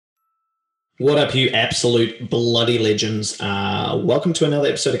What up, you absolute bloody legends? Welcome to another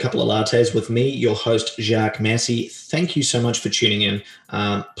episode of Couple of Lattes with me, your host, Jacques Massey. Thank you so much for tuning in.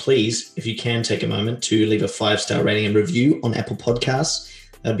 Please, if you can take a moment to leave a 5-star rating and review on Apple Podcasts,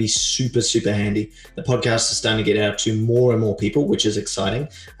 that'd be super, super handy. The podcast is starting to get out to more and more people, which is exciting.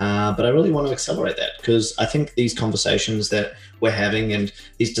 But I really want to accelerate that because I think these conversations that we're having and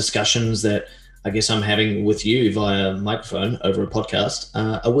these discussions that I guess I'm having with you via microphone over a podcast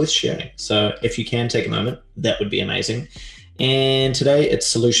are worth sharing. So if you can take a moment, that would be amazing. And today it's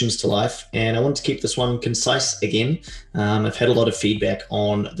solutions to life. And I want to keep this one concise again. I've had a lot of feedback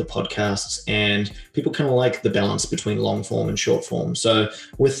on the podcasts and people kind of like the balance between long form and short form. So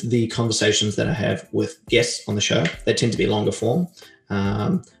with the conversations that I have with guests on the show, they tend to be longer form.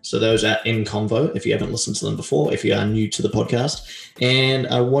 So those are in convo if you haven't listened to them before, if you are new to the podcast. And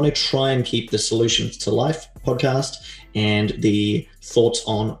I want to try and keep the Solutions to Life podcast and the Thoughts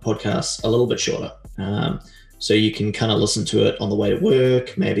on podcasts a little bit shorter. So you can kind of listen to it on the way to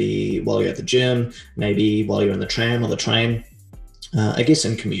work, maybe while you're at the gym, maybe while you're in the tram or the train, I guess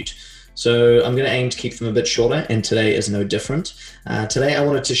in commute. So I'm going to aim to keep them a bit shorter, and today is no different. Today I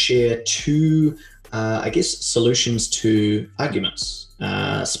wanted to share two solutions to arguments,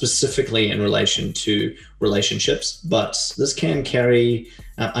 specifically in relation to relationships, but this can carry,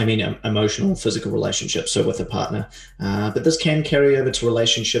 emotional, physical relationships, so with a partner, but this can carry over to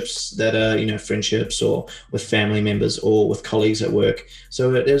relationships that are, friendships or with family members or with colleagues at work.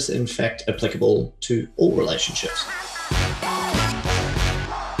 So it is in fact applicable to all relationships.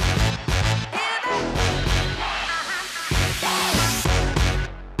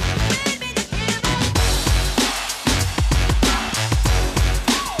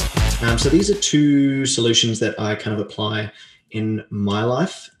 So these are two solutions that I kind of apply in my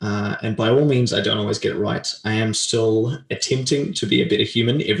life. And by all means, I don't always get it right. I am still attempting to be a better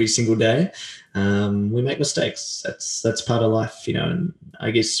human every single day. We make mistakes. That's part of life, and I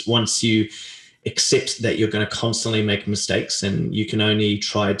guess once you accept that you're going to constantly make mistakes and you can only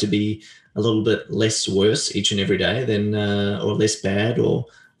try to be a little bit less worse each and every day, then or less bad or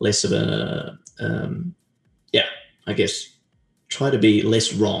less of a, try to be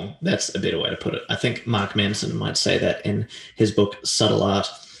less wrong. That's a better way to put it. I think Mark Manson might say that in his book, Subtle Art.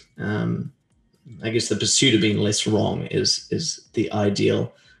 I guess the pursuit of being less wrong is the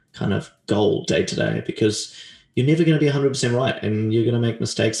ideal kind of goal day to day, because you're never going to be 100% right and you're going to make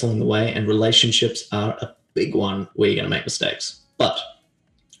mistakes along the way, and relationships are a big one where you're going to make mistakes. But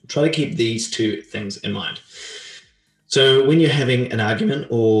try to keep these two things in mind. So when you're having an argument,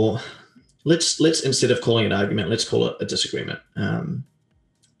 or let's instead of calling it an argument, let's call it a disagreement.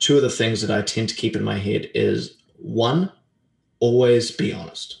 Two of the things that I tend to keep in my head is, one, always be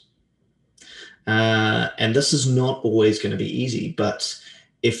honest. And this is not always going to be easy, but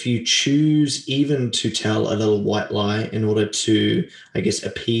if you choose even to tell a little white lie in order to, I guess,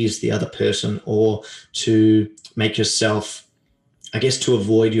 appease the other person, or to make yourself, I guess, to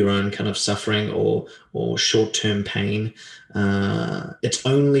avoid your own kind of suffering or short-term pain, it's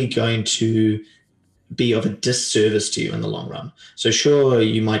only going to be of a disservice to you in the long run. So sure,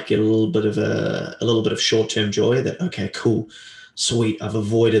 you might get a little bit of short-term joy that, okay, cool, sweet, I've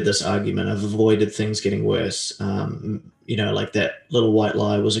avoided this argument, I've avoided things getting worse. Like that little white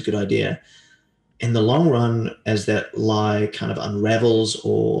lie was a good idea. In the long run, as that lie kind of unravels,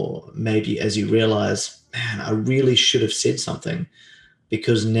 or maybe as you realize, man, I really should have said something,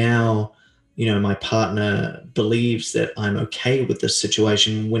 because now, my partner believes that I'm okay with this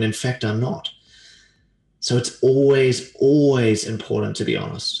situation when in fact I'm not. So it's always, always important to be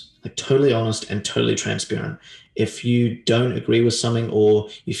honest, like totally honest and totally transparent. If you don't agree with something or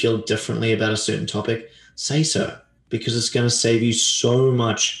you feel differently about a certain topic, say so, because it's going to save you so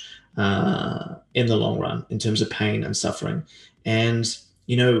much in the long run in terms of pain and suffering. And,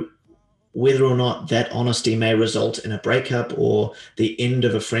 whether or not that honesty may result in a breakup or the end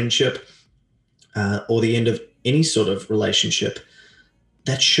of a friendship, or the end of any sort of relationship,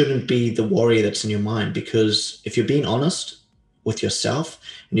 that shouldn't be the worry that's in your mind. Because if you're being honest with yourself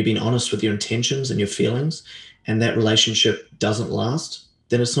and you're being honest with your intentions and your feelings, and that relationship doesn't last,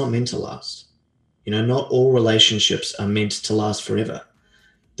 then it's not meant to last. Not all relationships are meant to last forever.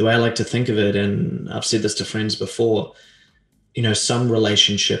 The way I like to think of it, and I've said this to friends before, some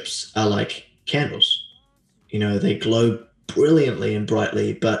relationships are like candles. They glow brilliantly and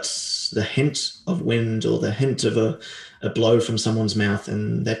brightly, but the hint of wind or the hint of a blow from someone's mouth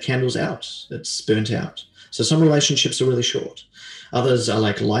and that candle's out, it's burnt out. So some relationships are really short. Others are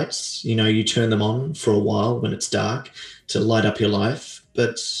like lights, you turn them on for a while when it's dark to light up your life,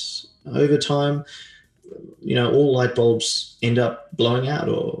 but over time, all light bulbs end up blowing out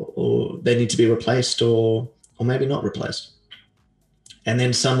or or they need to be replaced, or maybe not replaced. And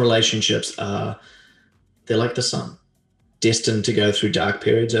then some relationships they're like the sun, destined to go through dark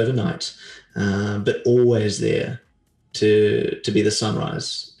periods overnight, but always there to be the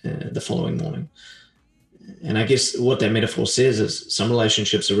sunrise the following morning. And I guess what that metaphor says is some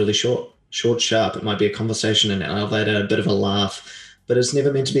relationships are really short, sharp. It might be a conversation in an elevator, a bit of a laugh, but it's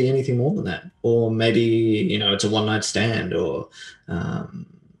never meant to be anything more than that. Or maybe, it's a one-night stand, or an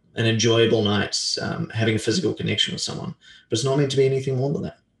enjoyable night, having a physical connection with someone, but it's not meant to be anything more than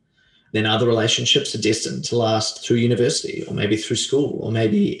that. Then other relationships are destined to last through university, or maybe through school, or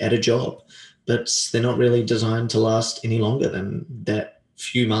maybe at a job, but they're not really designed to last any longer than that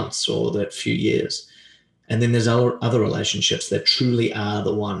few months or that few years. And then there's other relationships that truly are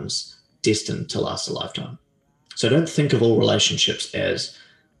the ones destined to last a lifetime. So don't think of all relationships as,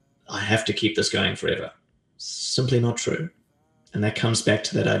 I have to keep this going forever. Simply not true. And that comes back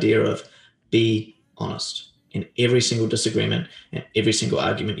to that idea of be honest. In every single disagreement and every single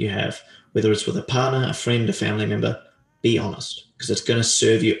argument you have, whether it's with a partner, a friend, a family member, be honest, because it's going to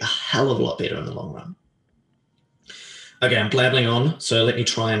serve you a hell of a lot better in the long run. Okay, I'm blabbling on, so let me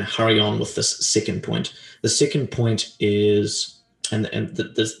try and hurry on with this second point. The second point is, and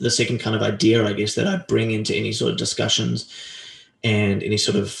the second kind of idea, I guess, that I bring into any sort of discussions and any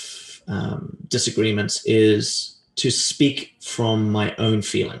sort of disagreements is to speak from my own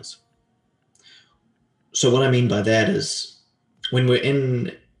feelings. So what I mean by that is when we're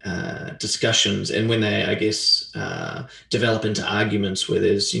in discussions and when they, I guess, develop into arguments where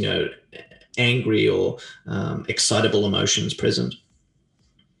there's, angry or excitable emotions present,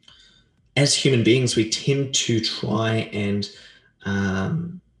 as human beings, we tend to try and,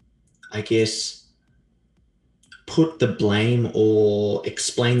 I guess, put the blame or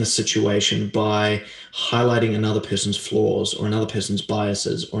explain the situation by highlighting another person's flaws or another person's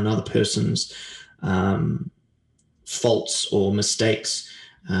biases or another person's faults or mistakes.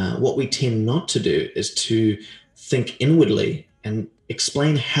 What we tend not to do is to think inwardly and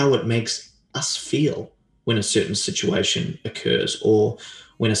explain how it makes us feel when a certain situation occurs, or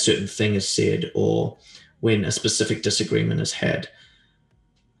when a certain thing is said, or when a specific disagreement is had.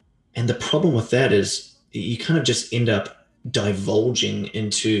 And the problem with that is you kind of just end up divulging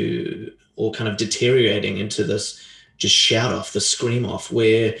into, or kind of deteriorating into this just shout off, the scream off,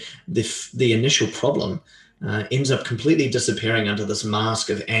 where the initial problem ends up completely disappearing under this mask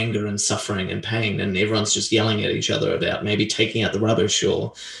of anger and suffering and pain, and everyone's just yelling at each other about maybe taking out the rubbish,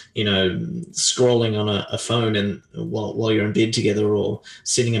 or scrolling on a phone and while you're in bed together, or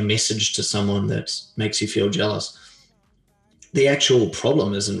sending a message to someone that makes you feel jealous. The actual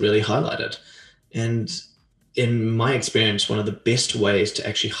problem isn't really highlighted. And in my experience, one of the best ways to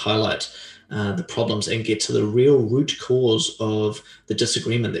actually highlight the problems and get to the real root cause of the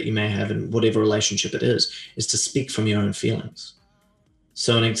disagreement that you may have in whatever relationship it is to speak from your own feelings.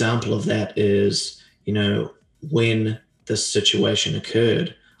 So an example of that is, when this situation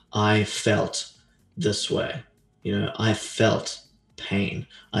occurred, I felt this way. I felt pain.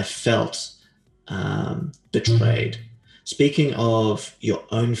 I felt betrayed. Speaking of your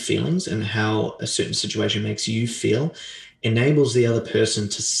own feelings and how a certain situation makes you feel enables the other person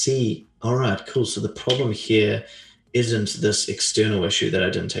to see, all right, cool. So the problem here isn't this external issue that I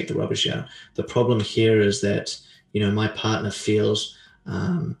didn't take the rubbish out. The problem here is that, my partner feels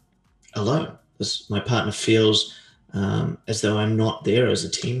alone. My partner feels as though I'm not there as a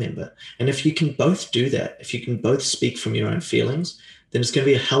team member. And if you can both do that, if you can both speak from your own feelings, then it's going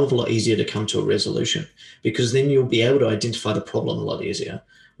to be a hell of a lot easier to come to a resolution, because then you'll be able to identify the problem a lot easier,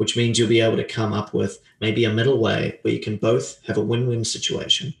 which means you'll be able to come up with maybe a middle way where you can both have a win-win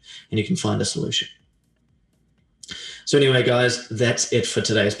situation and you can find a solution. So anyway, guys, that's it for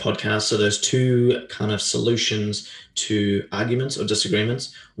today's podcast. So there's two kind of solutions to arguments or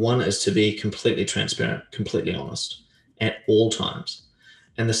disagreements. One is to be completely transparent, completely honest at all times.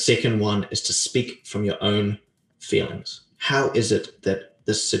 And the second one is to speak from your own feelings. How is it that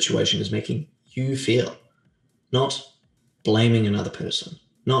this situation is making you feel? Not blaming another person,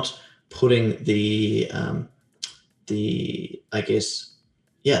 not putting the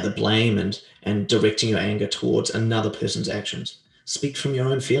blame and directing your anger towards another person's actions. Speak from your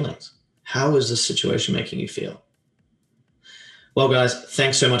own feelings. How is this situation making you feel? Well, guys,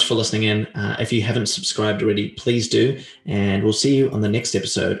 thanks so much for listening in. If you haven't subscribed already, please do. And we'll see you on the next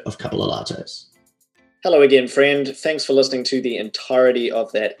episode of Couple of Lattes. Hello again, friend. Thanks for listening to the entirety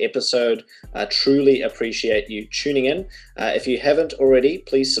of that episode. I truly appreciate you tuning in. If you haven't already,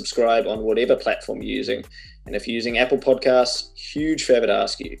 please subscribe on whatever platform you're using. And if you're using Apple Podcasts, huge favor to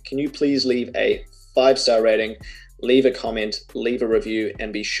ask you, can you please leave a 5-star rating leave a comment, leave a review,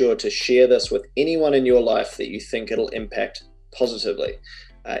 and be sure to share this with anyone in your life that you think it'll impact positively.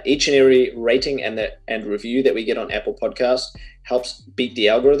 Each and every rating and review that we get on Apple Podcasts helps beat the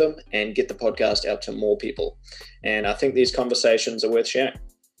algorithm and get the podcast out to more people. And I think these conversations are worth sharing.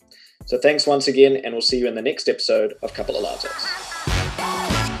 So thanks once again, and we'll see you in the next episode of Couple of Lattes.